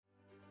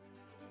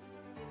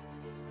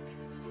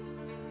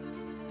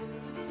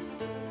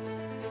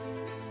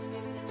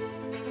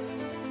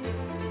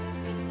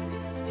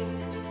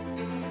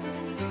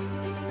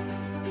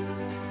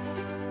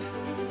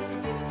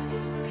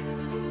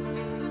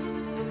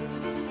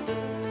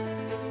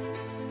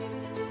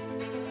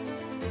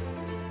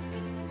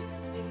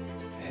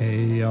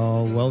Hey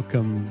y'all,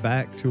 welcome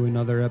back to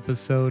another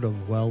episode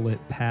of Well Lit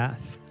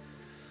Path.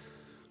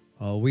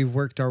 We've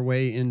worked our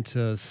way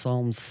into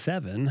Psalm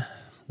 7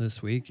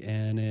 this week,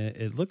 and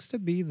it looks to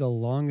be the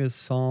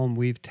longest psalm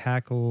we've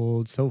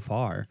tackled so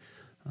far.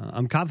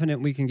 I'm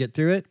confident we can get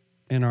through it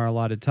in our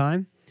allotted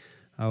time.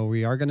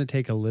 We are going to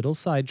take a little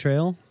side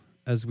trail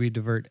as we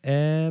divert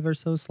ever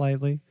so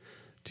slightly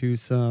to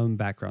some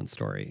background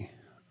story.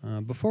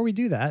 Before we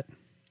do that,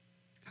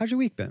 how's your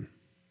week been?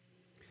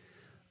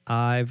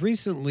 I've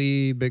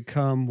recently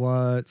become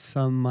what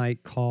some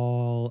might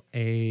call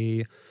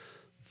a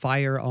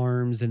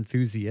firearms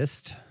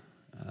enthusiast.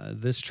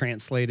 This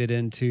translated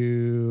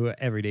into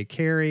everyday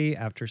carry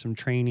after some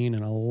training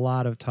and a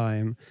lot of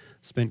time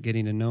spent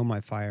getting to know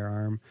my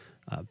firearm,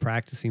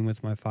 practicing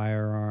with my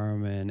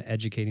firearm, and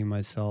educating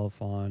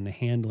myself on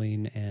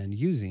handling and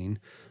using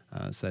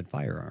said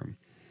firearm.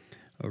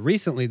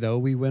 Recently, though,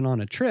 we went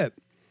on a trip.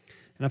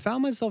 And I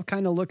found myself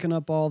kind of looking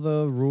up all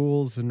the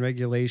rules and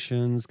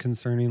regulations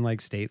concerning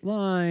like state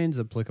lines,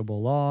 applicable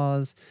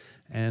laws.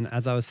 And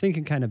as I was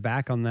thinking kind of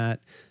back on that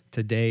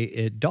today,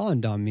 it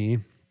dawned on me,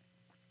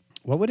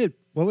 what would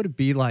it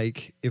be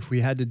like if we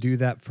had to do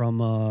that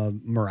from a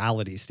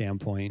morality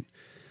standpoint?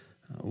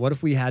 What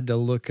if we had to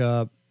look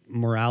up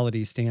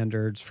morality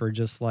standards for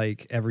just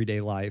like everyday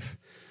life?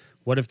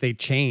 What if they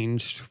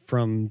changed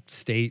from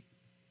state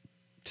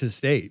to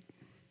state?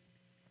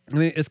 I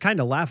mean, it's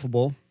kind of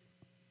laughable,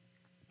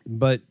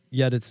 but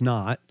yet it's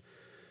not.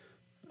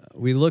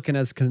 We look, and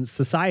as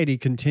society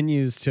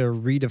continues to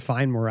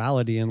redefine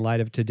morality in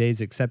light of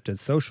today's accepted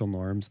social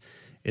norms,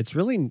 it's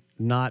really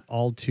not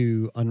all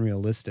too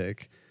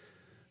unrealistic.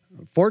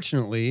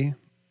 Fortunately,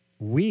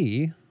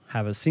 we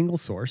have a single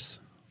source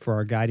for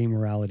our guiding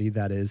morality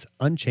that is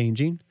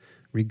unchanging,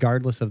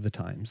 regardless of the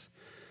times.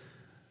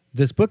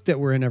 This book that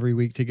we're in every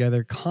week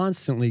together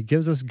constantly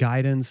gives us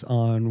guidance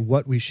on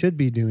what we should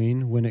be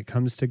doing when it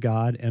comes to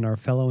God and our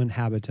fellow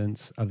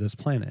inhabitants of this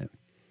planet.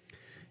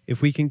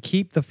 If we can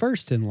keep the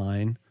first in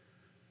line,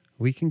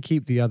 we can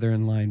keep the other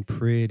in line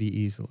pretty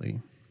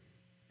easily.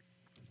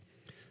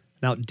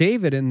 Now,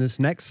 David in this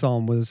next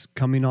psalm was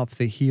coming off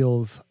the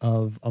heels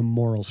of a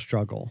moral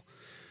struggle.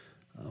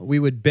 We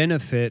would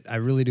benefit, I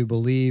really do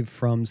believe,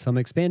 from some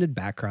expanded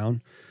background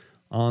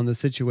on the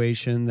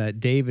situation that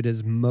David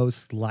is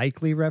most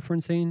likely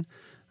referencing,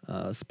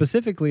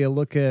 specifically a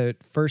look at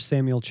 1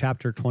 Samuel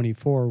chapter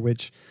 24,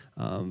 which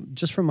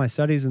just from my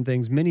studies and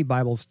things, many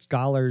Bible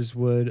scholars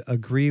would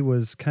agree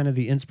was kind of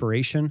the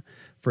inspiration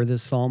for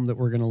this psalm that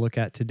we're going to look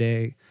at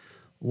today.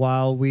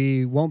 While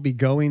we won't be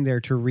going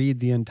there to read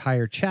the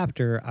entire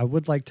chapter, I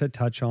would like to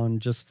touch on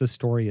just the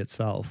story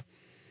itself.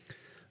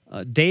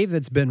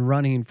 David's been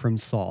running from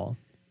Saul.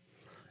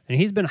 And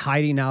he's been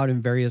hiding out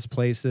in various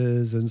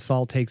places, and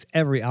Saul takes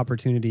every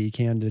opportunity he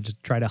can to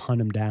just try to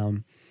hunt him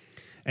down.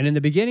 And in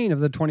the beginning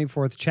of the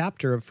 24th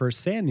chapter of 1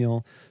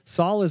 Samuel,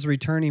 Saul is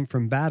returning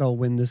from battle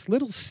when this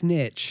little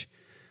snitch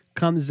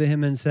comes to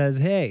him and says,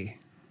 "Hey,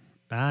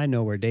 I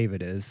know where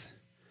David is."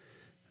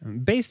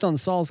 Based on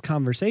Saul's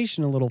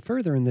conversation a little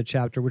further in the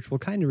chapter, which we'll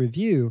kind of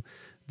review,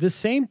 this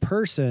same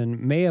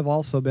person may have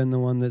also been the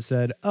one that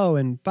said, "Oh,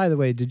 and by the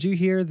way, did you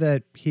hear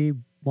that he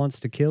wants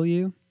to kill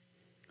you?"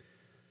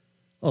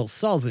 Well,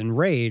 Saul's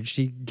enraged.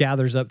 He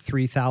gathers up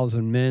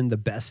 3,000 men, the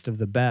best of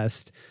the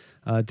best,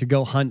 to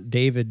go hunt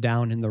David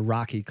down in the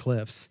rocky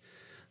cliffs.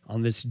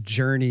 On this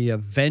journey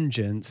of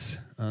vengeance,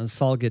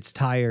 Saul gets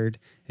tired,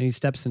 and he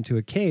steps into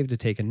a cave to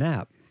take a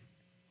nap.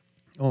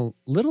 Well,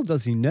 little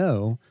does he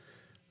know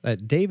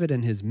that David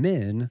and his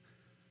men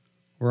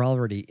were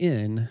already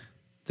in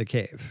the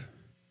cave.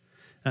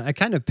 I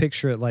kind of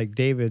picture it like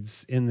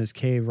David's in this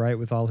cave, right,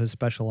 with all his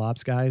special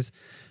ops guys.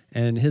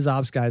 And his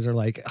ops guys are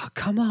like, "Oh,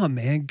 come on,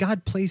 man.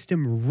 God placed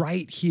him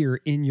right here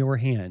in your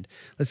hand.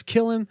 Let's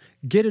kill him,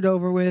 get it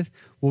over with.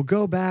 We'll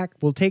go back.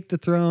 We'll take the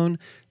throne.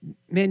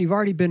 Man, you've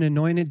already been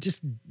anointed.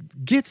 Just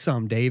get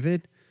some,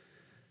 David."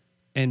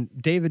 And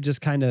David just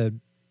kind of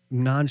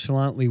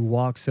nonchalantly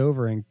walks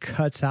over and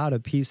cuts out a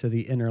piece of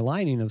the inner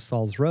lining of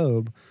Saul's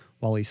robe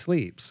while he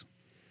sleeps.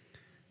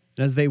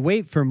 And as they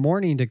wait for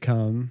morning to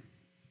come,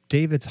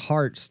 David's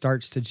heart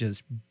starts to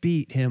just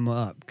beat him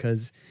up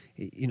because,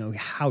 you know,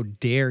 how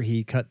dare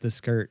he cut the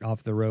skirt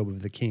off the robe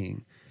of the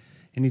king.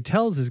 And he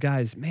tells his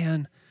guys,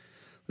 "Man,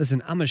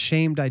 listen, I'm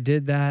ashamed I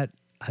did that.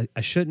 I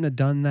shouldn't have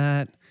done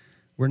that.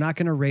 We're not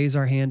going to raise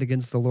our hand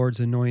against the Lord's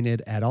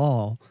anointed at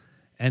all."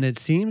 And it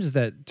seems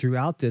that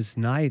throughout this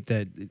night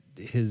that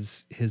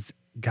his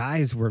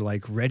guys were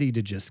like ready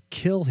to just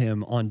kill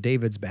him on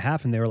David's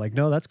behalf. And they were like,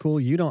 "No, that's cool.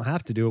 You don't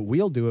have to do it.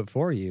 We'll do it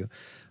for you."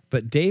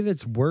 But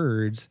David's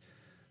words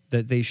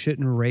that they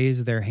shouldn't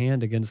raise their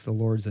hand against the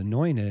Lord's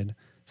anointed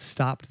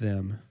stopped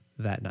them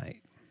that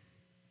night.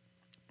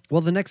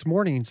 Well, the next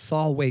morning,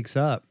 Saul wakes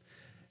up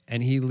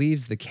and he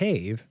leaves the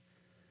cave,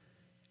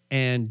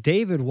 and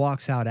David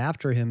walks out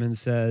after him and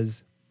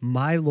says,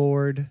 "My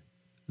Lord,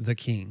 the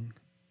king."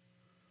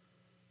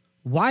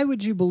 Why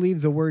would you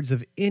believe the words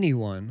of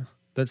anyone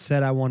that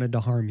said I wanted to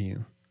harm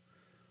you?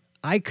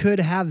 I could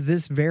have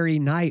this very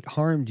night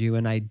harmed you,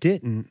 and I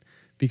didn't,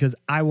 because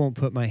I won't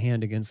put my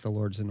hand against the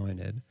Lord's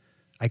anointed.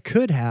 I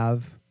could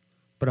have,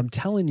 but I'm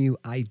telling you,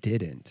 I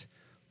didn't.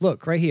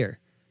 Look, right here.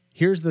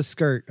 Here's the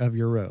skirt of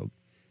your robe.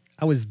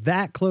 I was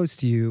that close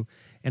to you,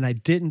 and I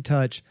didn't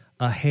touch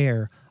a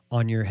hair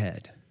on your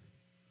head.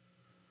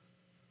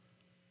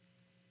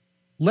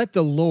 Let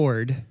the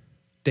Lord,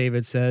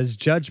 David says,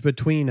 judge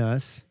between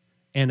us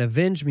and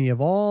avenge me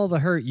of all the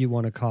hurt you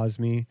want to cause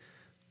me,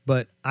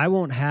 but I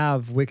won't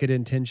have wicked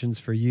intentions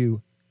for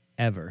you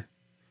ever.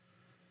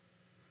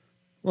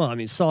 Well, I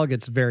mean, Saul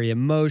gets very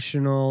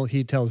emotional.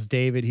 He tells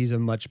David he's a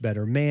much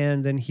better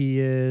man than he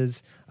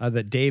is,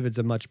 that David's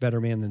a much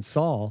better man than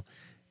Saul.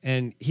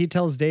 And he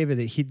tells David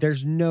that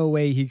there's no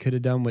way he could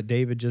have done what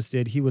David just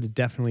did. He would have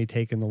definitely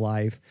taken the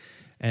life.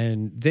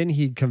 And then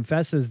he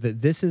confesses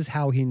that this is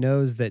how he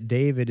knows that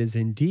David is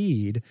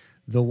indeed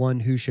the one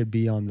who should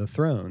be on the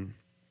throne.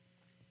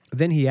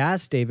 Then he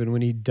asks David,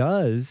 when he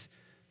does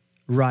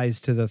rise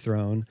to the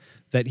throne,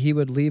 that he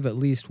would leave at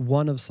least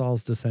one of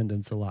Saul's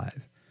descendants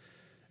alive.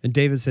 And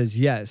David says,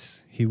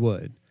 yes, he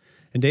would.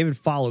 And David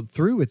followed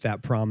through with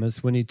that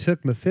promise when he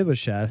took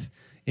Mephibosheth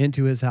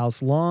into his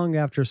house long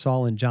after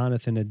Saul and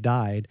Jonathan had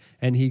died,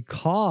 and he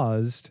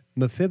caused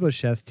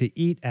Mephibosheth to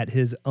eat at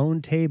his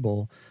own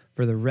table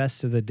for the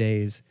rest of the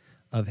days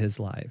of his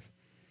life.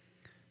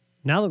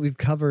 Now that we've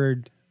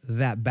covered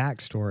that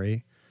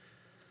backstory,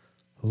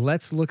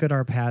 let's look at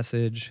our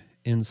passage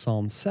in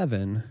Psalm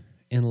 7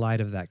 in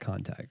light of that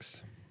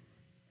context.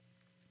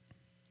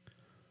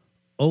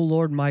 O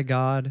Lord my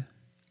God,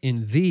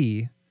 in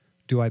thee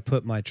do I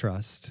put my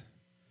trust.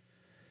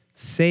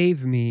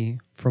 Save me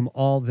from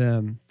all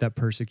them that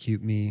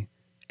persecute me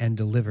and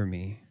deliver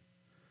me.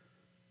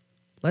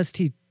 Lest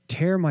he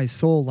tear my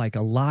soul like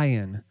a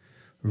lion,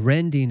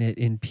 rending it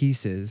in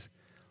pieces,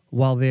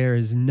 while there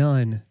is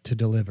none to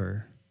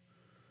deliver.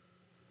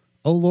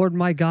 O Lord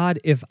my God,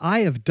 if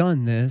I have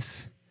done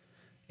this,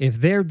 if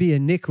there be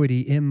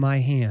iniquity in my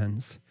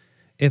hands,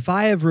 if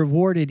I have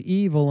rewarded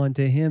evil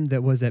unto him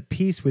that was at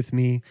peace with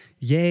me,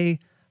 yea,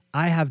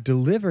 I have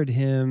delivered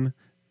him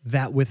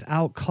that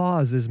without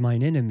cause is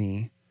mine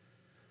enemy.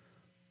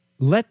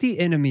 Let the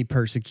enemy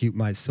persecute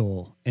my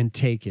soul and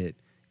take it.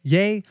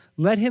 Yea,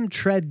 let him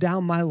tread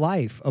down my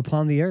life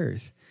upon the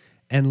earth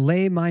and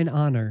lay mine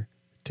honor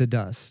to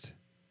dust.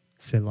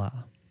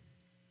 Selah.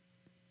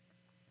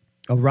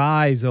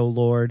 Arise, O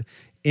Lord,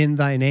 in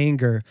thine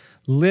anger.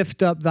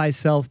 Lift up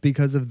thyself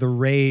because of the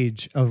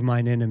rage of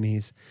mine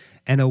enemies,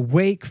 and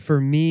awake for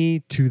me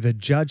to the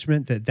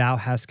judgment that thou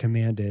hast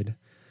commanded.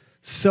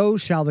 So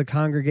shall the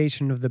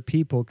congregation of the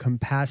people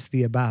compass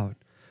thee about.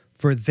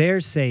 For their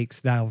sakes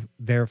thou,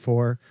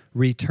 therefore,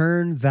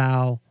 return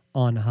thou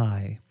on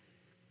high.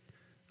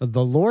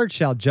 The Lord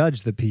shall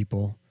judge the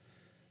people.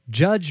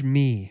 Judge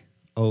me,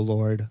 O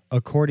Lord,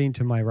 according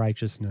to my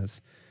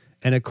righteousness,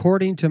 and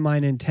according to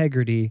mine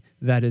integrity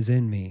that is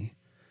in me.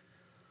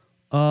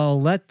 Oh,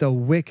 let the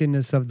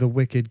wickedness of the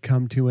wicked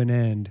come to an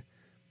end,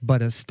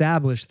 but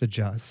establish the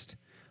just.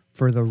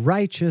 For the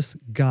righteous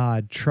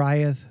God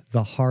trieth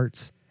the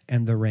hearts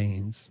and the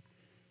reins.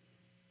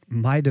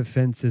 My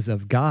defense is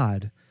of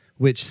God,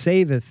 which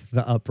saveth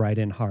the upright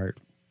in heart.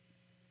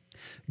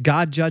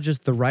 God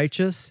judgeth the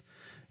righteous,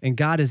 and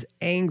God is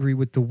angry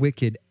with the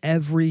wicked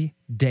every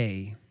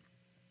day.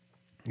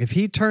 If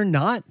he turn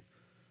not,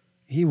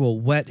 he will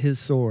whet his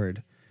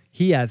sword.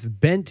 He hath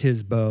bent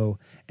his bow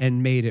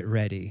and made it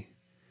ready.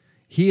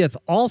 He hath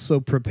also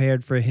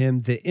prepared for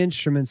him the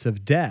instruments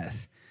of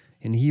death,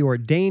 and he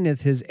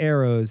ordaineth his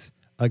arrows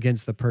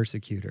against the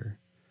persecutor.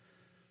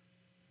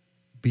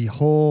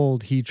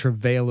 Behold, he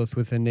travaileth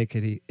with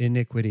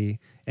iniquity,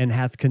 and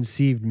hath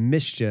conceived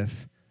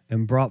mischief,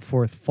 and brought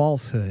forth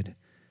falsehood.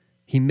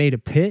 He made a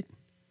pit,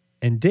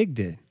 and digged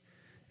it,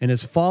 and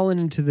is fallen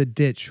into the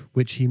ditch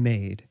which he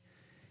made.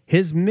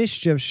 His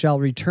mischief shall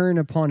return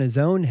upon his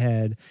own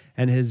head,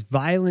 and his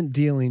violent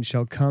dealing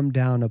shall come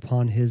down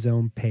upon his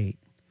own pate.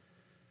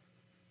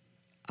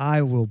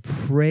 I will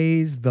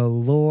praise the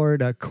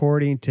Lord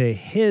according to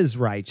his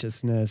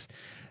righteousness,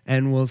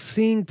 and will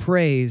sing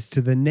praise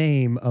to the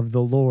name of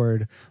the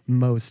Lord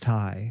Most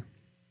High.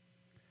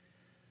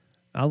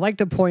 I'd like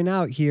to point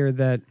out here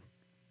that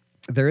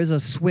there is a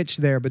switch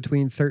there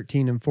between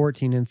 13 and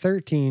 14. In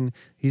 13,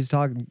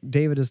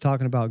 David is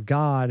talking about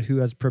God who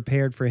has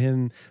prepared for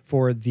him,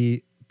 for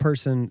the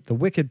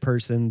wicked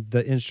person,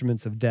 the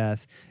instruments of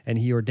death, and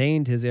he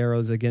ordained his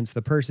arrows against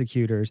the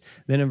persecutors.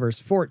 Then in verse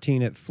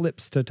 14, it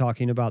flips to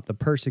talking about the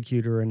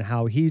persecutor and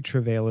how he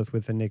travaileth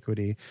with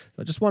iniquity.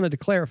 So I just wanted to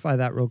clarify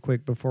that real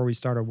quick before we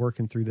started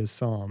working through this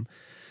psalm.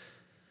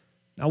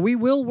 Now, we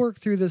will work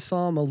through this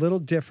psalm a little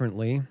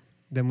differently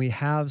than we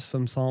have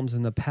some psalms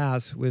in the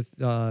past, with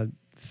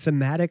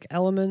thematic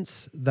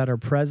elements that are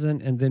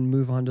present, and then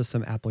move on to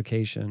some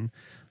application.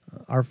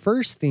 Our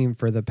first theme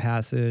for the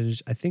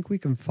passage, I think we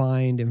can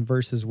find in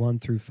verses 1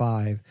 through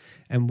 5,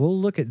 and we'll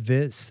look at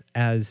this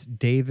as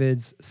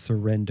David's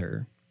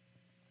surrender.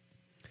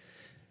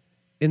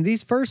 In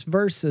these first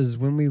verses,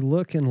 when we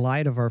look in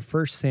light of our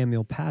 1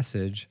 Samuel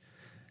passage,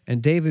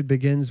 and David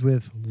begins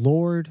with,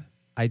 Lord,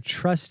 I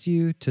trust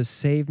you to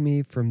save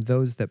me from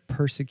those that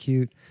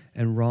persecute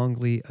and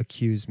wrongly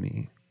accuse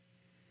me.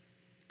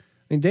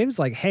 And David's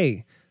like,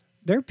 hey,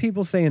 there are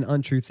people saying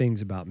untrue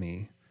things about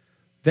me.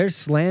 They're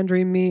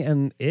slandering me,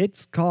 and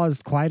it's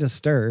caused quite a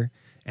stir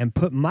and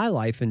put my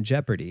life in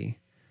jeopardy.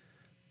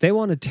 They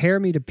want to tear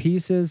me to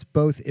pieces,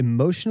 both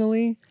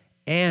emotionally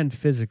and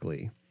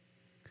physically.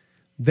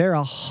 They're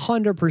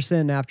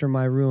 100% after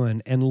my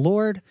ruin. And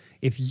Lord,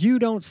 if you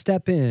don't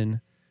step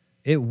in,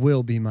 it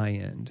will be my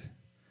end.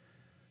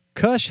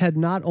 Cush had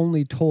not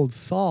only told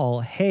Saul,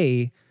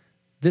 hey,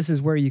 this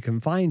is where you can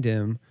find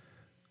him,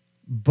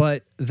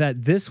 but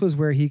that this was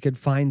where he could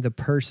find the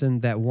person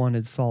that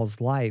wanted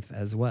Saul's life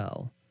as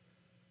well.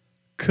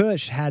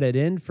 Cush had it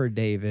in for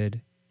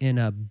David in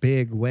a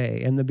big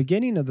way. And the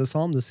beginning of the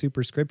psalm, the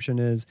superscription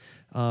is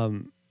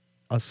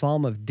a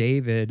psalm of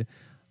David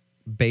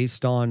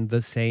based on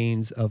the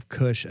sayings of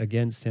Cush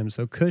against him.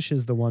 So Cush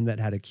is the one that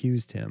had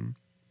accused him.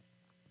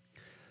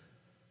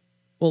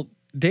 Well,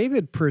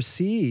 David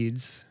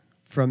proceeds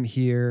from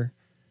here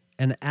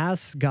and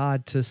asks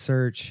God to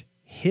search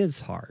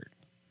his heart.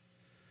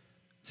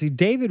 See,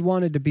 David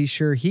wanted to be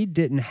sure he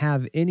didn't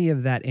have any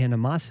of that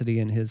animosity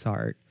in his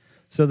heart.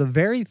 So the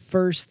very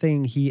first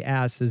thing he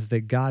asks is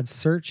that God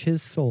search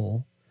his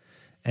soul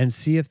and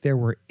see if there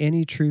were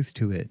any truth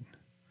to it.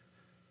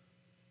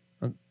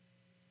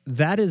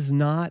 That is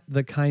not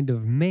the kind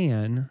of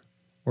man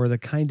or the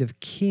kind of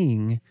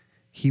king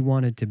he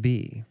wanted to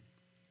be.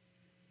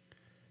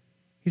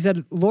 He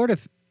said, Lord,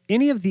 if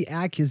any of the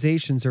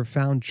accusations are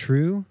found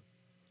true,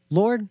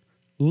 Lord,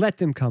 let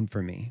them come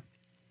for me.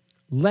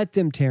 Let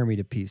them tear me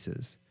to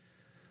pieces.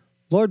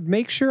 Lord,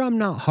 make sure I'm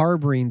not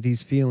harboring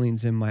these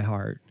feelings in my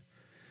heart.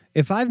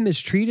 If I've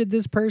mistreated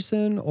this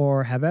person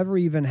or have ever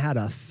even had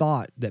a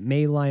thought that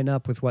may line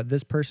up with what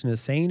this person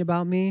is saying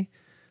about me,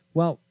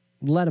 well,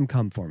 let them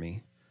come for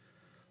me.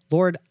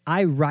 Lord,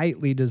 I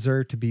rightly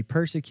deserve to be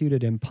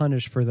persecuted and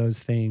punished for those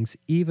things,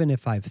 even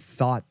if I've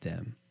thought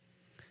them.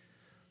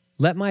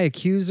 Let my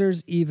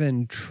accusers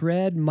even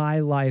tread my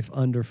life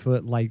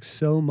underfoot like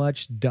so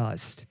much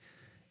dust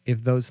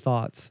if those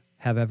thoughts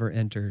have ever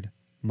entered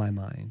my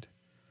mind.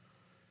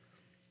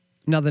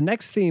 Now, the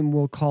next theme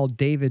we'll call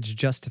David's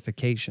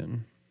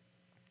justification.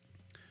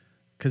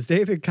 Because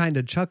David kind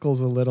of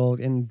chuckles a little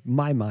in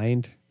my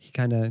mind. He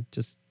kind of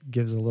just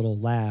gives a little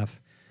laugh.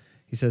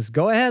 He says,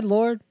 go ahead,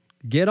 Lord,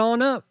 get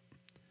on up.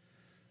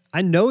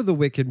 I know the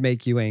wicked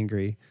make you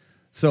angry.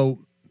 So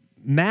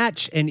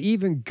match and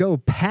even go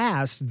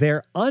past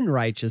their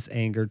unrighteous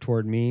anger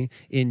toward me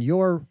in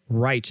your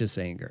righteous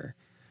anger.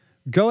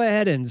 Go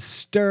ahead and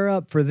stir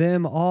up for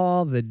them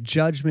all the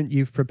judgment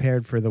you've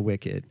prepared for the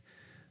wicked,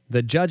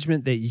 the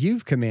judgment that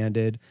you've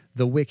commanded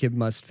the wicked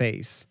must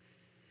face.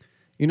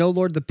 You know,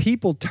 Lord, the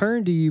people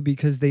turn to you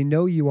because they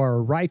know you are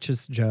a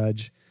righteous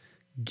judge.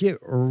 Get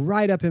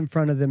right up in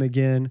front of them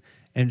again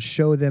and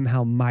show them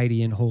how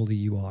mighty and holy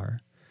you are.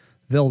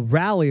 They'll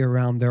rally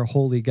around their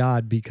holy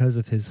God because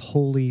of his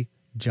holy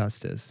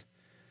justice.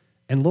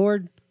 And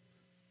Lord,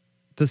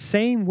 the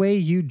same way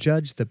you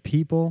judge the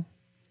people,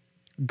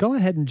 go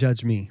ahead and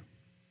judge me.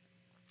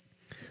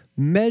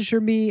 Measure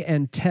me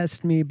and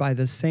test me by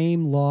the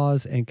same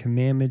laws and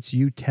commandments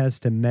you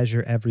test and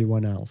measure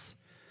everyone else.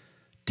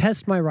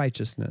 Test my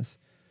righteousness.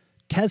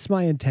 Test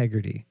my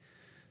integrity.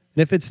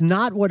 And if it's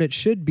not what it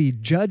should be,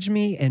 judge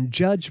me and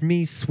judge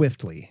me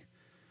swiftly.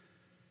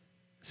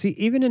 See,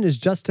 even in his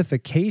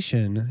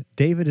justification,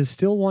 David is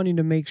still wanting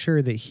to make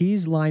sure that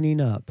he's lining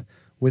up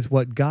with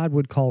what God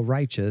would call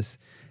righteous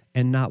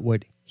and not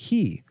what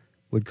he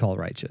would call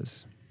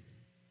righteous.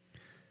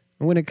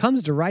 And when it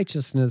comes to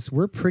righteousness,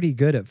 we're pretty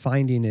good at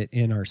finding it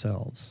in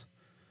ourselves.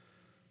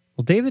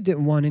 Well, David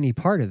didn't want any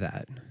part of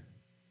that. He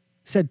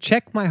said,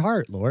 check my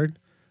heart, Lord.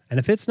 And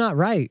if it's not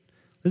right,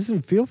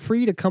 listen, feel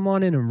free to come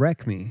on in and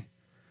wreck me.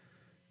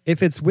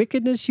 If it's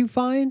wickedness you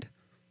find,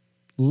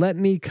 let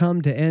me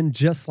come to end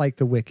just like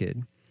the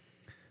wicked.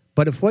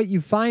 But if what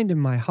you find in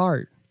my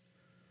heart,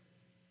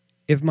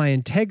 if my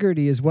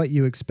integrity is what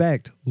you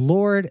expect,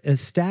 Lord,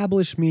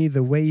 establish me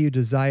the way you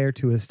desire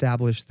to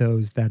establish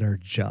those that are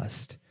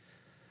just.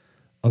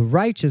 A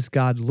righteous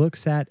God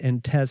looks at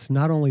and tests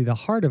not only the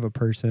heart of a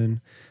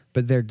person,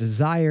 but their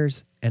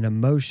desires and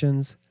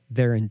emotions,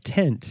 their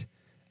intent,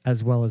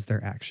 as well as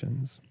their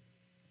actions.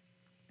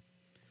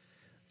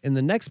 In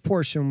the next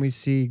portion, we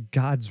see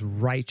God's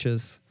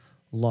righteous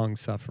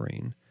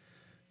long-suffering.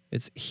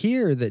 It's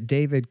here that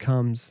David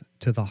comes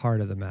to the heart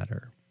of the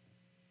matter.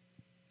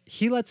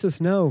 He lets us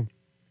know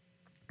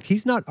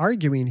he's not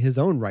arguing his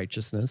own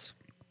righteousness.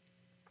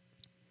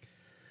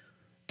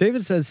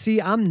 David says,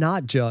 see, I'm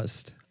not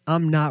just.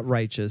 I'm not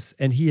righteous.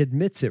 And he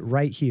admits it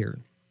right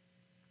here.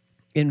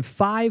 In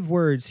 5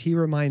 words, he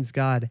reminds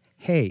God,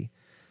 hey,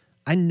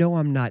 I know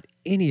I'm not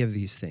any of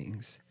these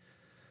things.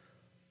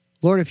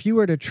 Lord, if you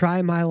were to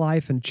try my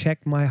life and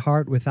check my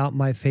heart without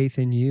my faith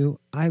in you,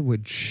 I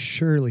would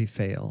surely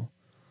fail.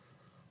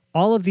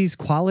 All of these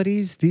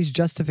qualities, these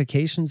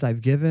justifications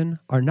I've given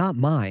are not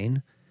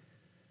mine.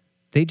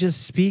 They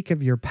just speak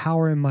of your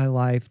power in my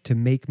life to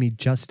make me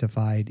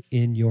justified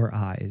in your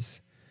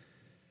eyes.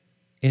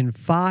 In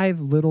 5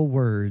 little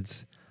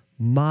words,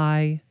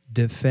 my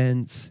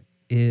defense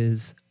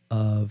is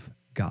of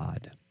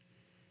God.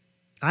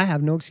 I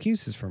have no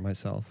excuses for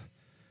myself.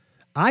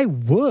 I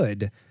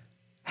would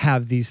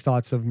have these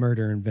thoughts of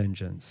murder and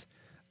vengeance.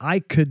 I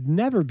could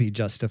never be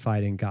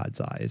justified in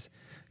God's eyes.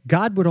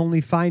 God would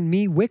only find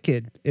me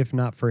wicked if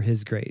not for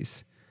his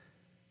grace.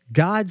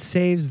 God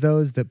saves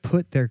those that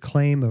put their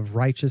claim of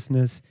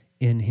righteousness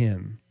in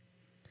him.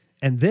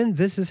 And then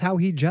this is how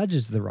he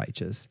judges the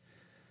righteous.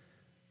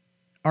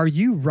 Are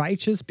you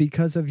righteous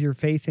because of your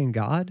faith in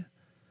God?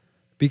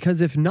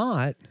 Because if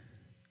not,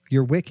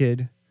 you're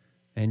wicked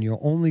and you're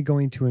only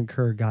going to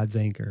incur God's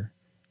anger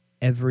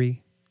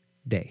every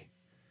day.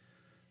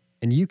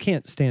 And you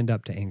can't stand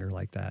up to anger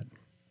like that.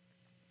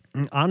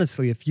 And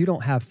honestly, if you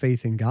don't have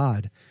faith in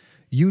God,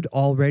 you'd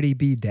already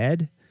be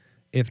dead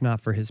if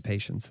not for his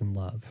patience and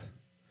love.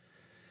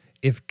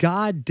 If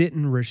God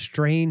didn't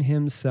restrain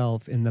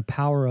himself in the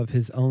power of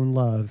his own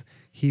love,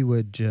 he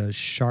would just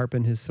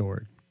sharpen his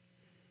sword.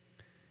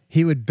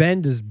 He would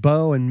bend his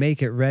bow and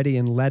make it ready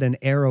and let an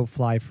arrow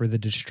fly for the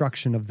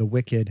destruction of the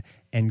wicked,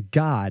 and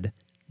God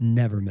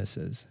never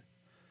misses.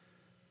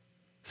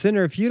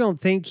 Sinner, if you don't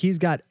think he's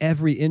got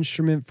every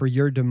instrument for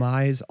your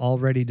demise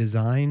already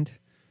designed,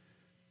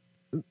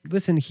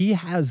 listen, he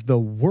has the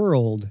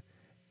world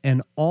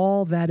and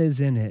all that is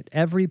in it,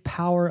 every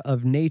power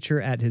of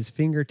nature at his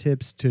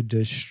fingertips to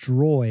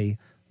destroy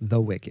the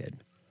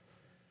wicked.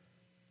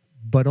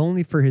 But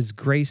only for his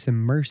grace and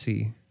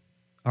mercy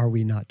are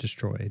we not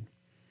destroyed.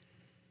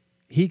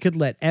 He could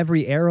let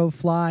every arrow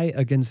fly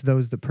against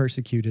those that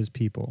persecute his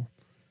people.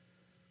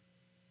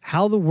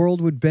 How the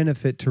world would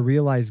benefit to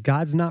realize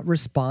God's not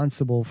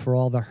responsible for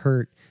all the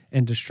hurt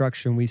and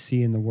destruction we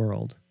see in the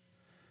world.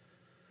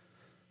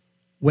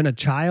 When a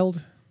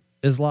child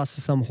is lost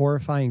to some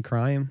horrifying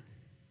crime,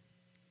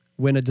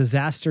 when a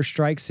disaster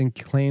strikes and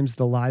claims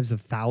the lives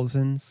of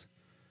thousands,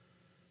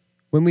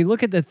 when we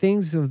look at the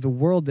things of the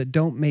world that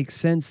don't make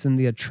sense and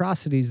the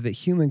atrocities that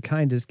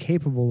humankind is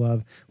capable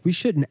of, we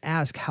shouldn't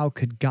ask, how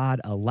could God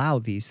allow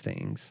these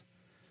things?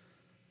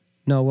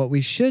 No, what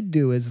we should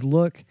do is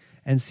look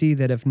and see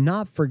that if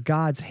not for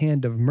God's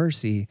hand of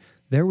mercy,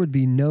 there would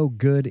be no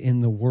good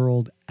in the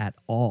world at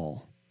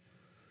all.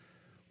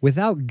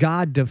 Without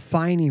God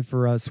defining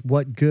for us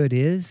what good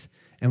is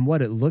and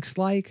what it looks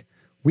like,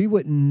 we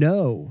wouldn't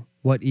know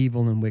what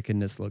evil and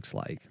wickedness looks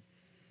like.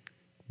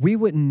 We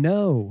wouldn't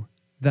know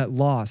that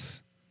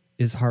loss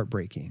is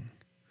heartbreaking.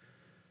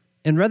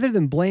 And rather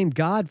than blame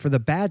God for the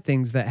bad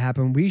things that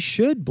happen, we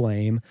should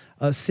blame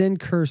a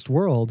sin-cursed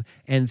world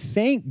and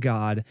thank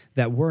God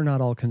that we're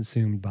not all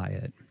consumed by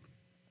it.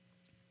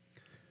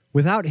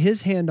 Without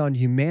his hand on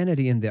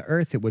humanity and the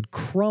earth, it would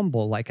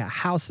crumble like a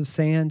house of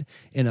sand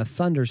in a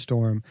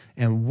thunderstorm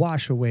and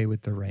wash away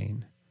with the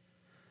rain.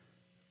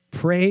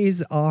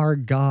 Praise our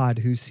God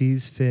who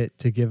sees fit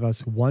to give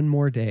us one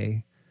more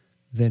day,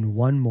 then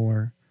one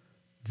more,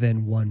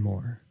 then one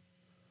more.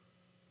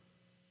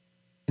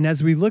 And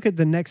as we look at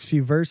the next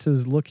few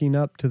verses leading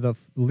up to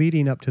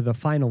the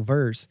final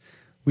verse,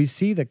 we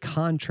see the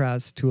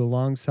contrast to a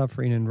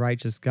long-suffering and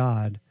righteous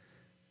God.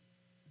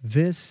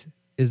 This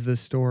is the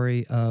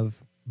story of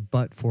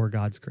but for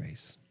God's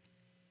grace.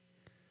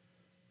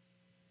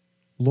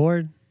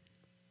 Lord,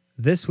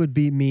 this would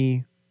be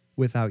me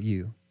without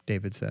you,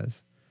 David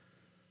says.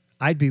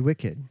 I'd be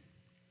wicked.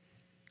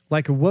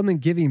 Like a woman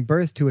giving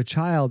birth to a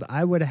child,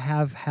 I would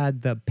have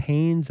had the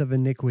pains of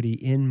iniquity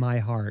in my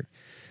heart,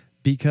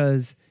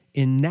 because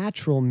in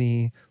natural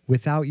me,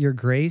 without your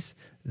grace,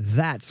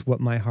 that's what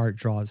my heart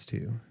draws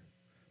to.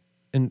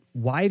 And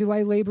why do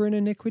I labor in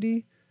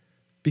iniquity?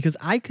 Because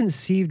I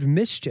conceived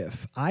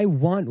mischief. I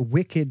want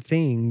wicked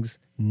things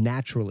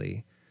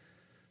naturally.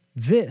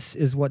 This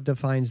is what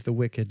defines the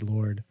wicked,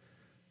 Lord.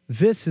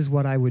 This is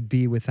what I would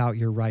be without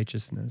your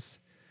righteousness.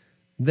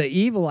 The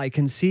evil I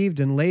conceived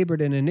and labored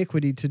in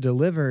iniquity to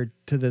deliver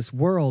to this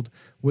world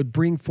would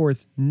bring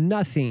forth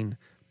nothing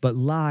but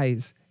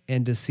lies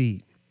and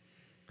deceit.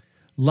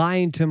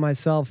 Lying to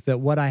myself that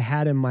what I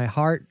had in my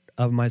heart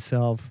of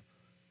myself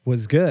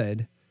was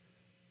good.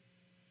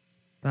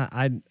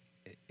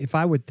 If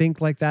I would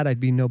think like that, I'd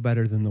be no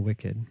better than the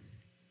wicked.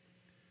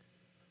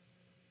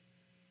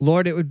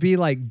 Lord, it would be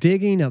like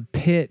digging a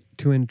pit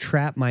to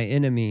entrap my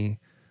enemy,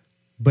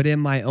 but in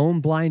my own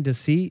blind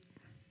deceit,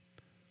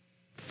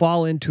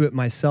 fall into it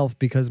myself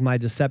because my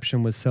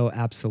deception was so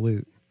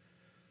absolute.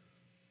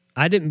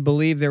 I didn't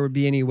believe there would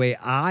be any way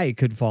I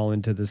could fall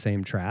into the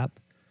same trap.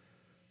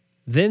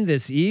 Then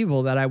this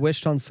evil that I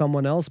wished on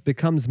someone else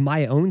becomes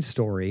my own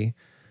story.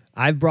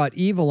 I've brought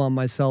evil on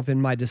myself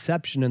in my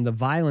deception, and the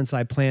violence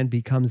I planned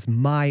becomes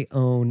my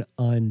own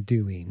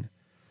undoing.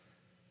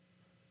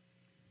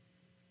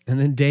 And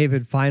then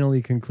David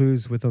finally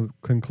concludes with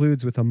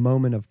a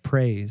moment of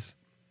praise,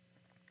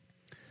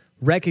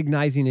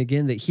 recognizing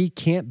again that he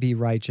can't be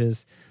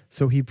righteous,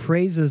 so he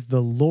praises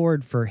the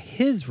Lord for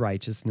his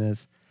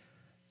righteousness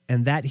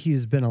and that he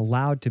has been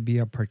allowed to be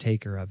a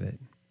partaker of it.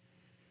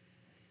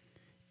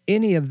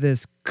 Any of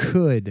this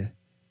could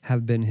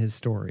have been his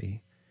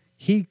story.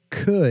 He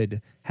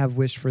could have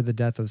wished for the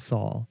death of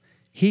Saul.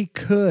 He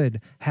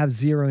could have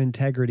zero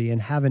integrity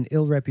and have an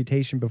ill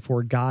reputation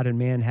before God and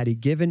man had he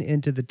given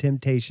into the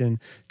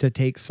temptation to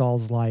take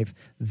Saul's life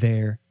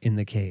there in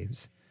the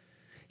caves.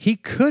 He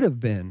could have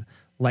been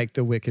like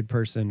the wicked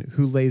person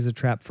who lays a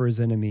trap for his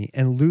enemy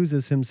and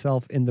loses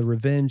himself in the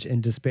revenge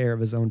and despair of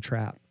his own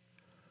trap.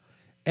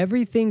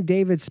 Everything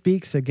David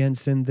speaks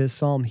against in this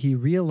psalm, he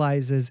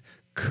realizes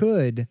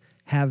could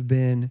have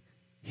been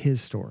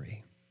his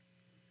story.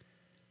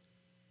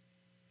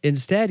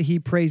 Instead, he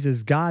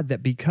praises God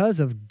that because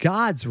of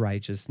God's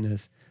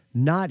righteousness,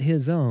 not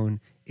his own,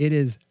 it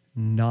is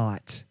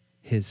not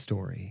his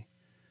story.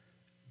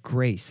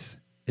 Grace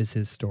is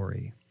his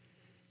story.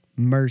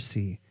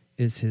 Mercy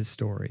is his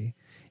story.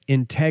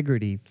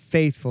 Integrity,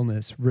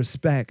 faithfulness,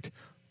 respect,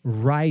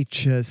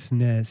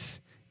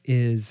 righteousness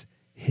is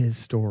his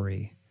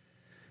story.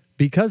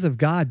 Because of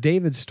God,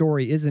 David's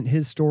story isn't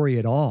his story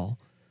at all,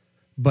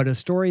 but a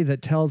story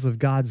that tells of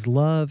God's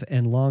love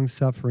and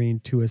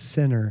long-suffering to a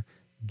sinner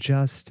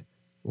just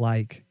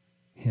like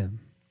him.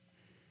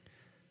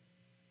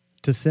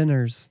 To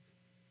sinners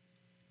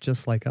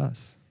just like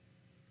us.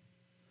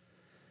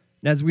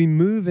 And as we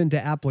move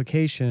into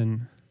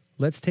application,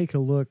 let's take a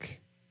look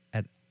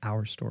at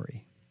our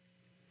story.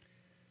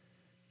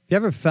 You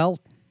ever felt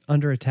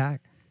under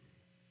attack?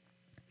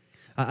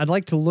 I'd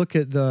like to look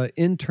at the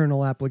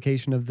internal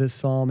application of this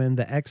psalm and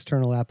the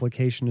external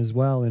application as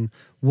well, and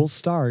we'll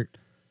start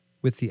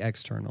with the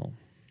external.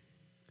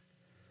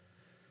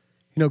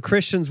 You know,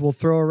 Christians will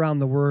throw around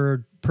the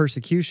word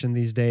persecution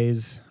these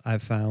days,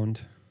 I've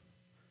found.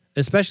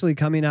 Especially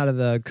coming out of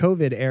the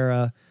COVID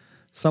era,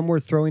 some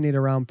were throwing it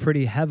around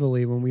pretty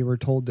heavily when we were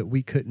told that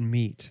we couldn't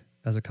meet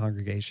as a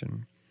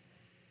congregation.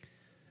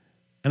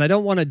 And I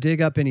don't want to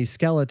dig up any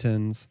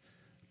skeletons,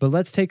 but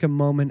let's take a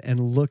moment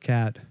and look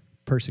at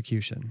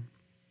persecution.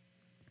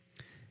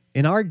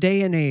 In our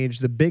day and age,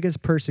 the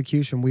biggest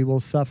persecution we will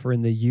suffer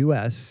in the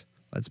U.S.,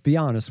 let's be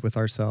honest with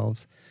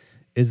ourselves,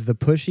 is the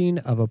pushing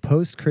of a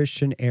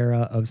post-Christian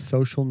era of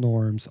social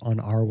norms on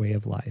our way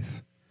of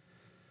life.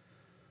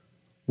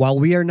 While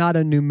we are not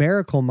a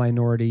numerical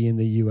minority in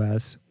the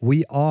U.S.,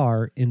 we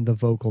are in the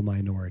vocal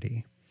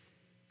minority.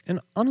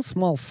 And on a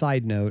small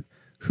side note,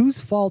 whose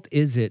fault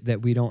is it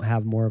that we don't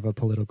have more of a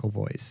political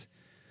voice?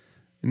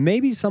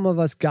 Maybe some of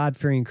us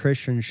God-fearing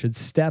Christians should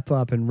step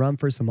up and run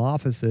for some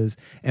offices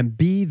and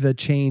be the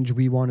change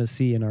we want to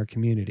see in our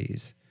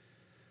communities.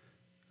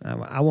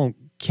 I won't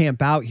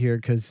camp out here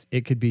because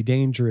it could be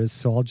dangerous,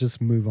 so I'll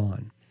just move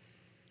on.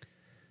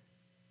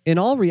 In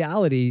all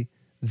reality,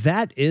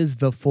 that is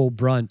the full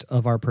brunt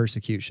of our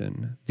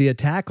persecution. The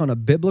attack on a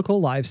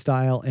biblical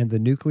lifestyle and the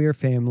nuclear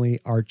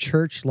family, our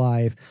church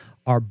life,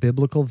 our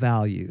biblical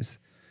values.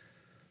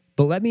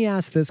 But let me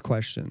ask this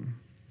question.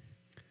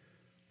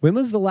 When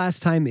was the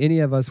last time any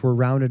of us were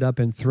rounded up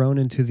and thrown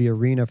into the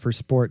arena for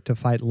sport to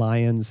fight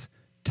lions,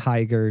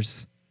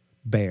 tigers,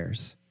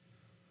 bears?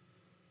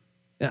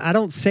 I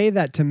don't say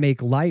that to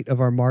make light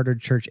of our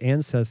martyred church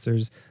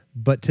ancestors,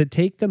 but to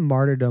take the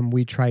martyrdom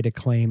we try to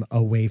claim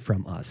away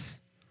from us.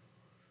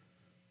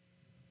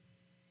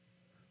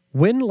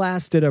 When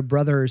last did a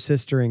brother or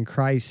sister in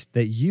Christ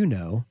that you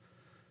know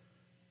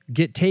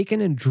get taken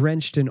and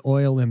drenched in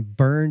oil and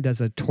burned as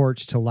a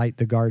torch to light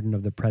the garden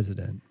of the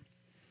president?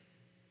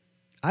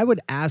 I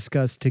would ask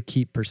us to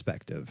keep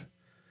perspective.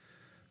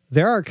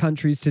 There are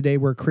countries today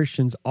where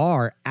Christians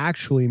are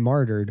actually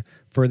martyred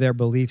for their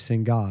beliefs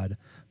in God,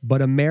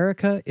 but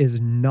America is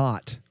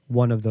not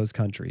one of those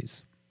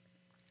countries.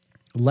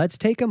 Let's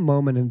take a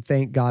moment and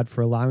thank God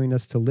for allowing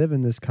us to live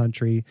in this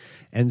country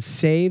and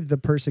save the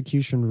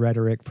persecution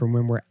rhetoric from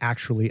when we're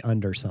actually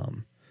under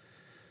some.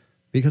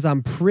 Because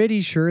I'm pretty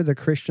sure the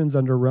Christians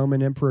under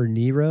Roman Emperor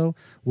Nero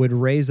would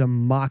raise a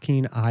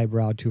mocking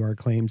eyebrow to our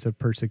claims of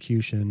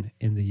persecution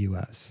in the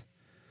U.S.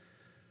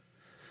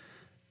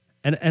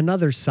 And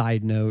another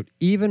side note,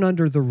 even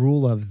under the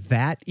rule of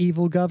that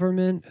evil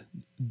government,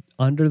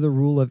 under the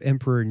rule of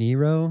Emperor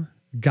Nero,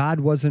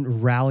 God wasn't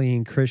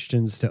rallying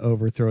Christians to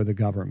overthrow the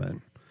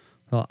government.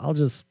 Well, I'll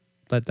just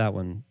let that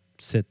one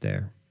sit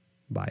there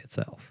by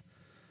itself.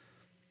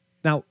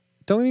 Now,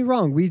 don't get me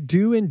wrong, we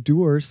do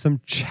endure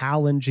some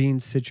challenging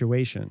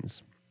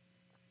situations.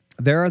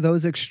 There are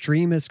those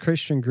extremist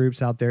Christian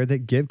groups out there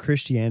that give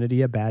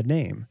Christianity a bad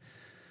name.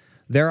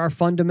 There are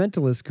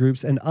fundamentalist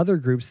groups and other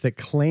groups that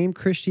claim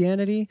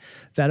Christianity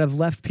that have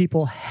left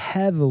people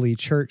heavily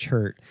church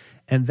hurt,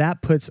 and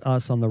that puts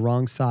us on the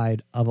wrong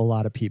side of a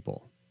lot of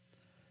people.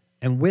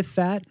 And with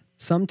that,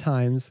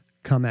 sometimes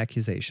come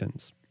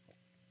accusations.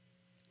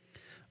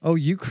 Oh,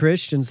 you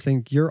Christians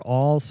think you're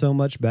all so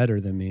much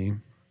better than me.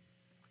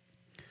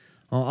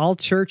 All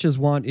churches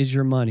want is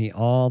your money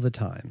all the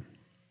time.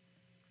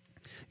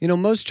 You know,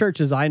 most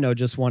churches I know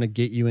just want to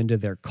get you into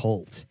their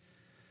cult.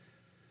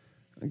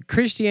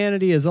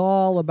 Christianity is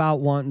all about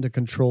wanting to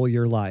control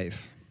your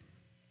life.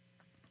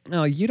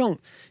 No, you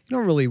don't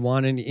really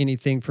want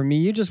anything from me.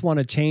 You just want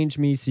to change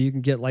me so you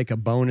can get like a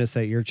bonus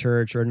at your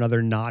church or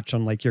another notch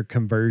on like your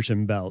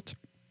conversion belt.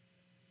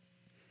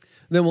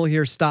 Then we'll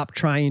hear, stop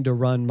trying to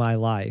run my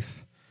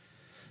life.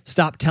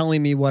 Stop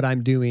telling me what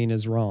I'm doing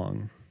is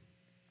wrong.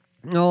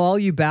 No, all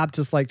you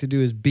Baptists like to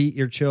do is beat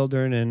your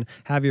children and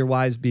have your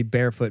wives be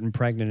barefoot and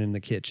pregnant in the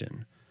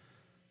kitchen.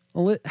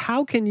 Well,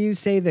 how can you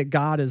say that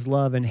God is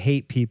love and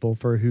hate people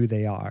for who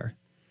they are?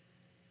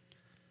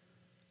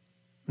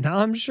 Now,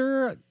 I'm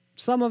sure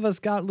some of us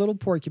got little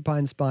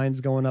porcupine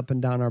spines going up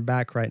and down our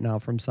back right now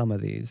from some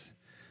of these.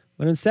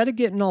 But instead of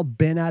getting all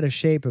bent out of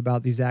shape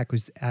about these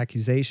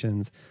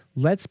accusations,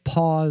 let's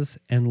pause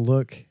and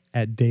look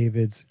at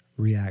David's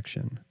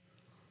reaction.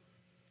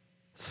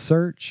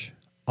 Search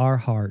our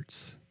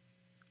hearts,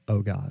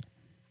 O God.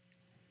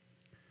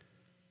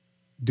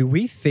 Do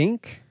we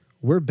think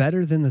we're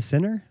better than the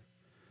sinner?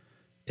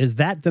 Is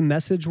that the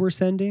message we're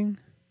sending?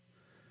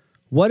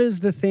 What is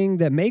the thing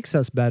that makes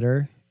us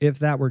better if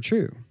that were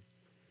true?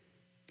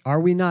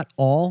 Are we not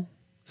all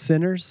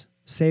sinners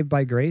saved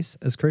by grace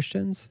as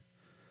Christians?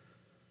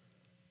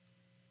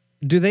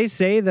 Do they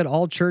say that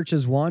all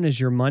churches want is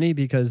your money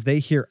because they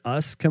hear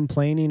us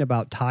complaining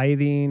about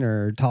tithing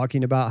or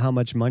talking about how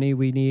much money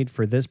we need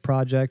for this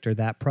project or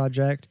that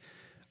project?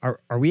 Are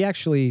we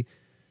actually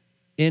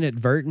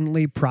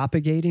inadvertently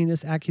propagating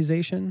this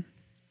accusation?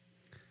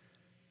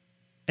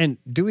 And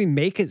do we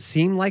make it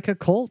seem like a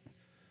cult?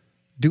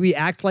 Do we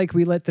act like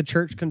we let the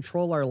church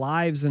control our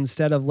lives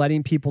instead of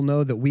letting people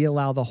know that we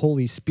allow the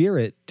Holy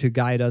Spirit to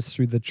guide us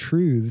through the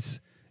truths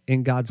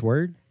in God's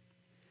Word?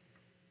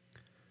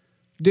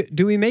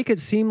 Do we make it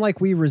seem like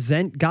we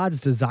resent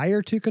God's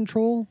desire to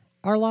control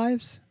our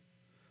lives?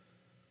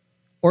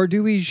 Or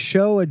do we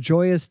show a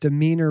joyous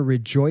demeanor,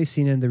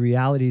 rejoicing in the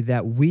reality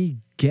that we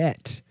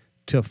get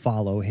to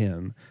follow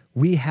Him?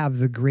 We have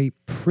the great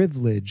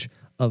privilege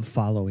of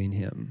following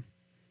Him.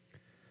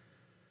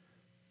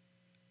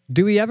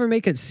 Do we ever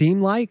make it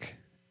seem like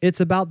it's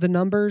about the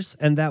numbers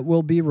and that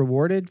we'll be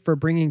rewarded for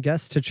bringing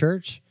guests to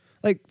church?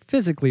 Like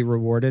physically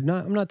rewarded.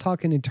 I'm not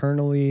talking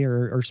eternally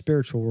or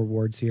spiritual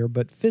rewards here,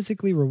 but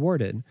physically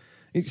rewarded.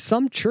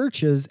 Some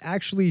churches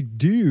actually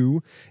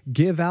do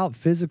give out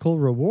physical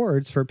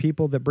rewards for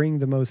people that bring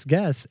the most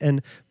guests,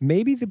 and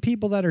maybe the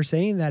people that are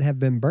saying that have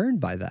been burned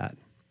by that.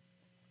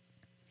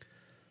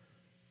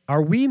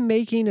 Are we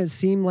making it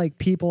seem like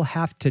people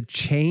have to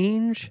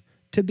change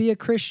to be a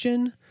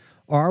Christian?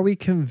 Or are we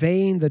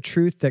conveying the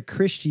truth that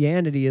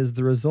Christianity is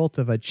the result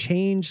of a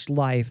changed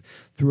life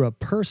through a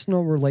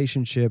personal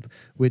relationship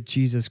with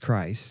Jesus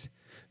Christ?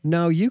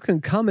 No, you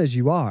can come as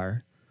you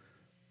are,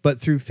 but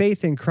through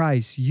faith in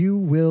Christ, you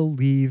will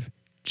leave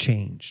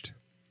changed.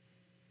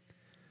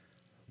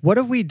 What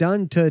have we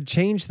done to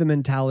change the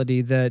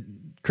mentality that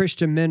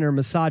Christian men are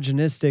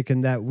misogynistic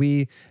and that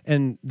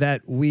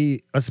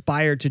we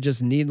aspire to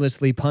just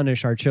needlessly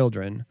punish our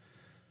children?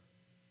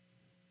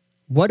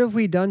 What have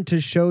we done to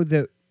show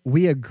that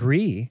we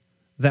agree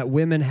that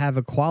women have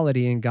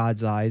equality in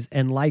God's eyes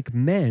and, like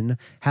men,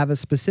 have a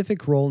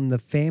specific role in the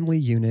family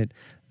unit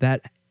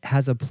that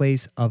has a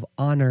place of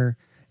honor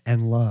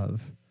and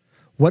love?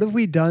 What have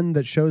we done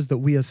that shows that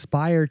we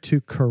aspire to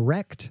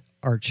correct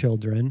our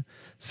children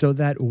so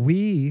that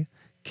we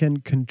can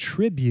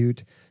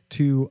contribute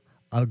to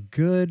a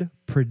good,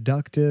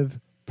 productive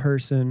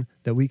person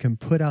that we can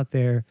put out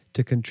there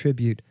to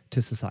contribute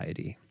to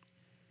society?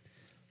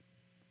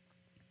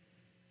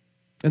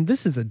 And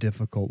this is a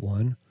difficult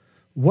one.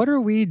 What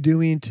are we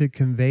doing to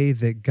convey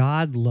that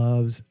God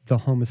loves the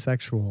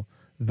homosexual,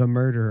 the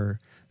murderer,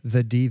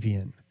 the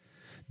deviant?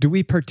 Do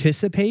we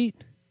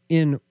participate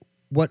in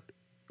what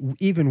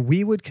even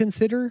we would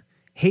consider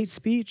hate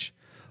speech?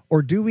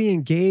 Or do we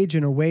engage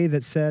in a way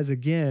that says,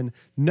 again,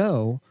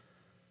 no,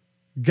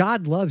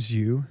 God loves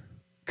you.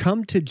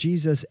 Come to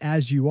Jesus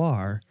as you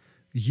are.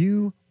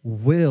 You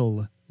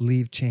will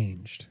leave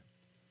changed.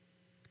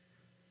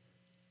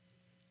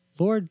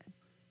 Lord,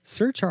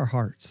 search our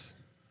hearts.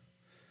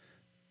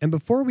 And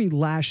before we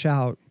lash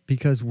out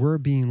because we're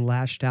being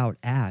lashed out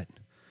at,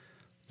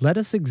 let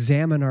us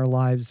examine our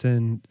lives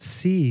and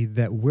see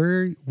that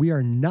we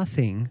are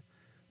nothing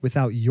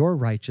without your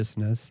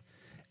righteousness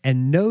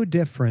and no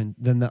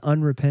different than the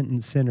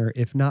unrepentant sinner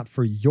if not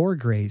for your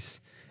grace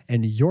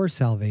and your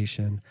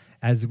salvation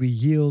as we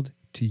yield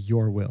to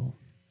your will.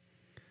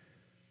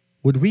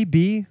 Would we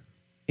be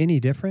any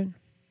different?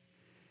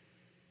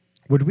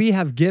 Would we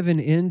have given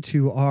in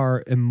to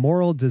our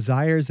immoral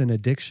desires and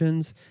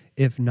addictions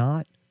if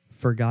not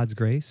for God's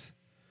grace?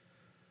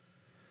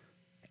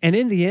 And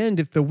in the end,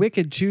 if the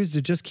wicked choose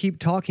to just keep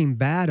talking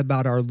bad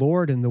about our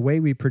Lord and the way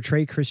we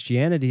portray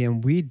Christianity,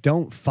 and we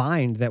don't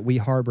find that we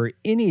harbor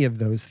any of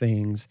those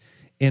things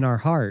in our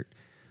heart,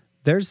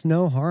 there's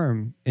no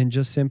harm in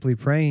just simply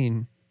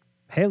praying,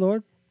 hey,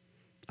 Lord,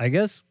 I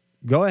guess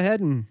go ahead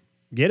and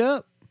get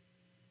up,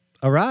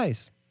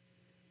 arise,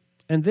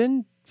 and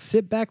then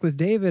sit back with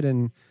David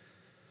and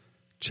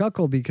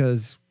chuckle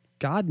because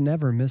God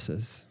never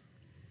misses.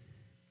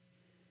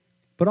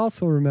 But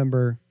also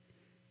remember,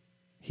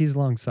 He's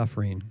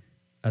long-suffering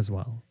as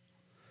well.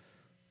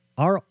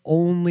 Our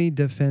only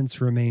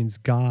defense remains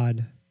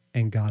God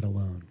and God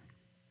alone.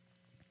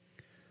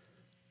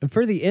 And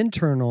for the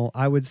internal,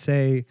 I would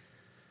say,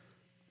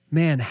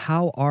 Man,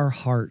 how our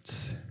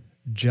hearts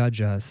judge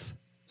us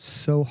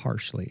so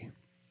harshly.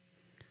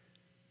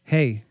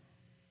 Hey,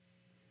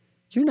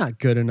 you're not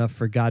good enough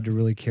for God to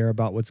really care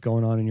about what's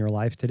going on in your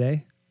life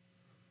today.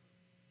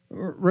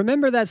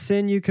 Remember that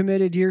sin you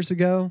committed years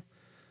ago?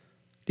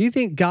 Do you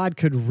think God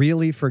could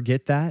really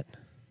forget that?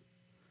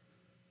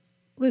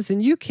 Listen,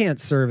 you can't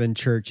serve in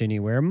church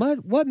anywhere.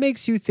 What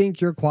makes you think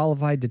you're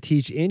qualified to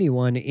teach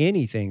anyone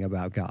anything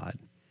about God?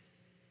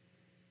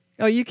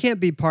 Oh, you can't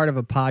be part of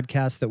a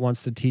podcast that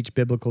wants to teach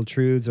biblical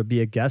truths or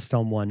be a guest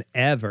on one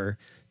ever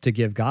to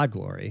give God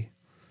glory.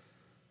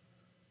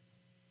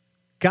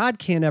 God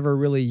can't ever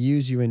really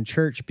use you in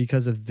church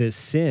because of this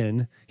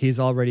sin he's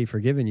already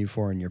forgiven you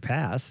for in your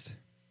past.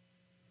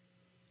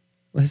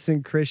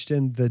 Listen,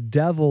 Christian, the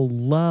devil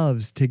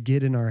loves to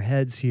get in our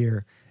heads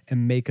here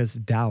and make us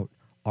doubt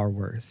our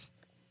worth.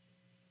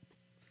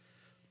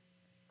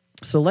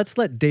 So let's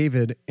let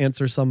David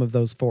answer some of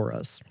those for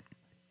us.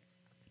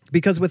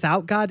 Because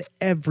without God,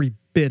 every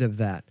bit of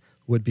that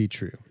would be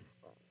true.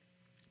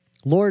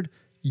 Lord,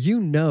 you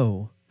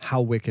know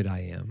how wicked I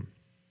am.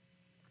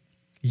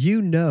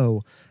 You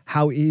know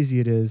how easy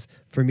it is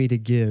for me to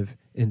give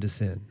into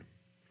sin.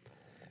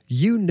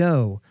 You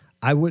know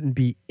I wouldn't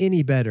be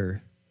any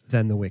better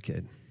than the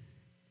wicked.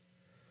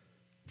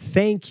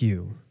 Thank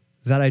you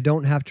that I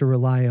don't have to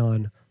rely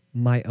on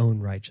my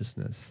own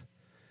righteousness.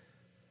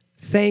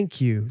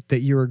 Thank you that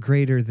you are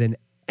greater than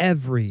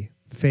every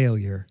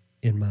failure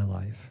in my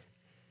life.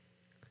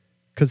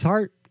 Because,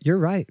 heart, you're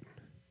right.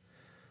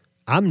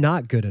 I'm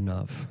not good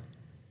enough.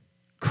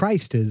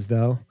 Christ is,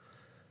 though.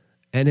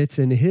 And it's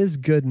in his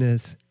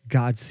goodness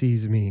God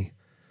sees me,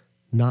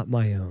 not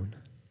my own.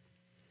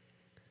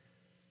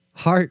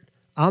 Heart,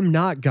 I'm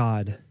not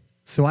God,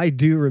 so I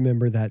do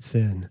remember that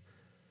sin.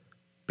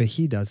 But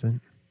he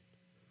doesn't.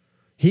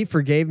 He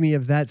forgave me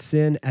of that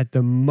sin at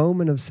the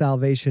moment of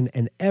salvation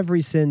and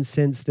every sin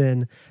since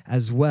then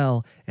as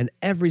well, and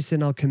every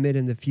sin I'll commit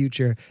in the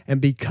future.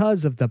 And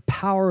because of the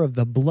power of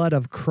the blood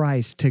of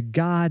Christ, to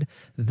God,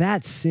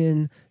 that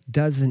sin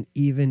doesn't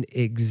even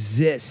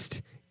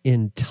exist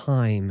in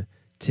time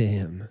to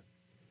him.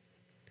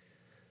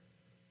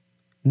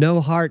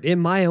 No, heart, in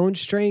my own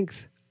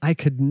strength, I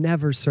could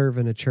never serve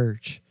in a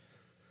church.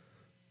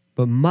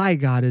 But my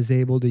God is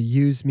able to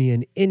use me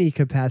in any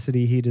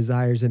capacity he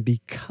desires. And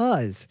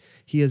because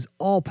he is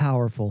all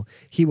powerful,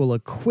 he will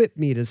equip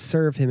me to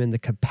serve him in the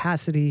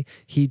capacity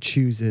he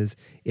chooses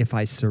if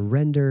I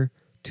surrender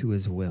to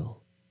his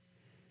will.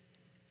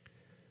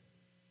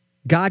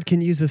 God can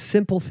use a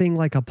simple thing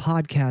like a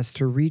podcast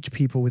to reach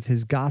people with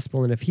his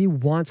gospel. And if he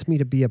wants me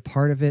to be a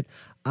part of it,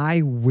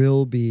 I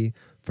will be,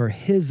 for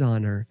his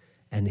honor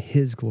and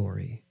his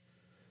glory.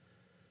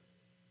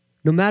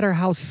 No matter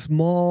how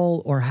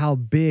small or how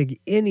big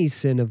any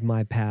sin of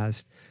my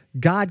past,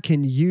 God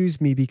can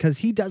use me because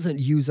he doesn't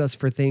use us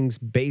for things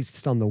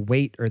based on the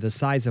weight or the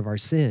size of our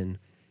sin.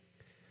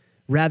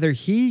 Rather,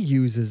 he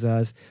uses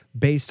us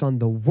based on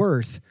the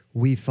worth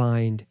we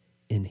find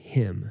in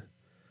him.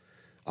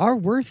 Our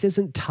worth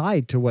isn't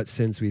tied to what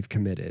sins we've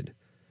committed.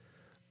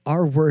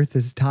 Our worth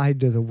is tied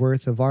to the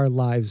worth of our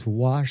lives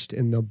washed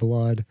in the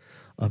blood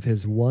of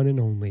his one and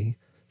only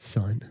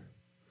Son.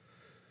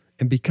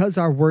 And because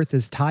our worth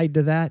is tied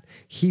to that,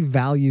 he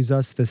values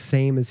us the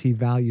same as he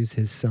values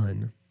his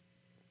Son.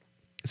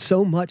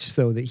 So much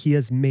so that he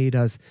has made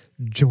us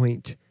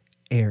joint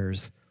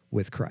heirs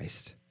with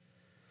Christ.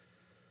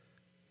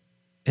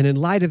 And in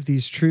light of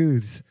these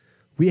truths,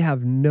 we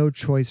have no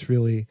choice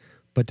really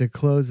but to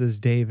close as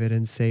David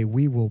and say,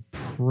 we will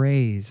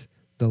praise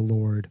the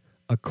Lord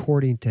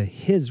according to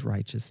his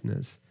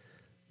righteousness,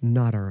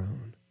 not our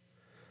own.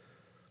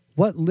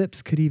 What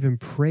lips could even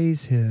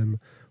praise him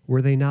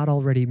were they not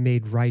already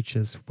made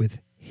righteous with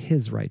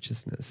his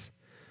righteousness?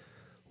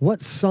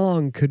 What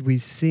song could we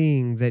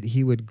sing that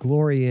he would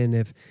glory in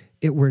if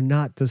it were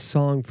not the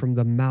song from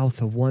the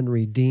mouth of one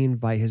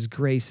redeemed by his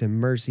grace and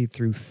mercy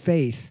through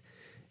faith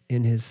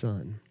in his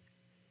Son?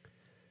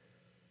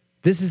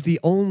 This is the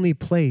only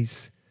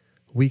place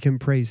we can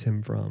praise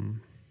him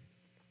from.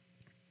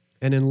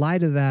 And in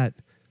light of that,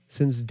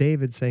 since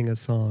David sang a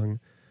song,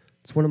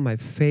 it's one of my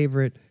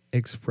favorite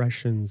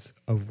expressions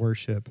of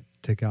worship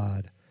to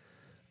God.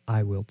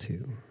 I will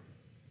too.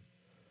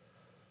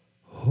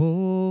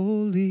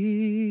 Holy,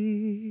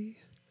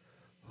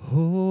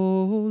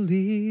 holy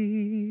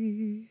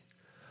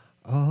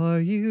are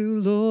you,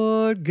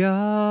 Lord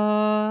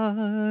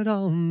God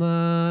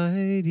Almighty.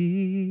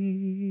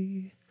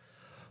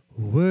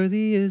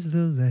 Worthy is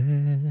the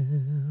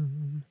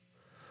Lamb,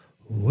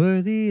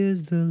 worthy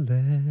is the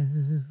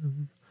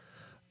Lamb.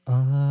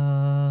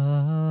 Amen.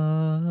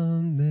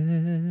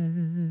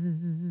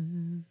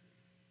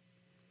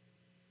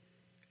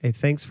 Hey,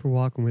 thanks for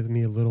walking with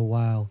me a little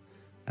while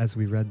as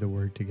we read the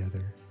word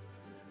together.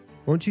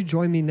 Won't you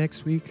join me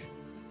next week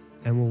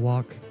and we'll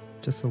walk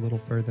just a little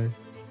further?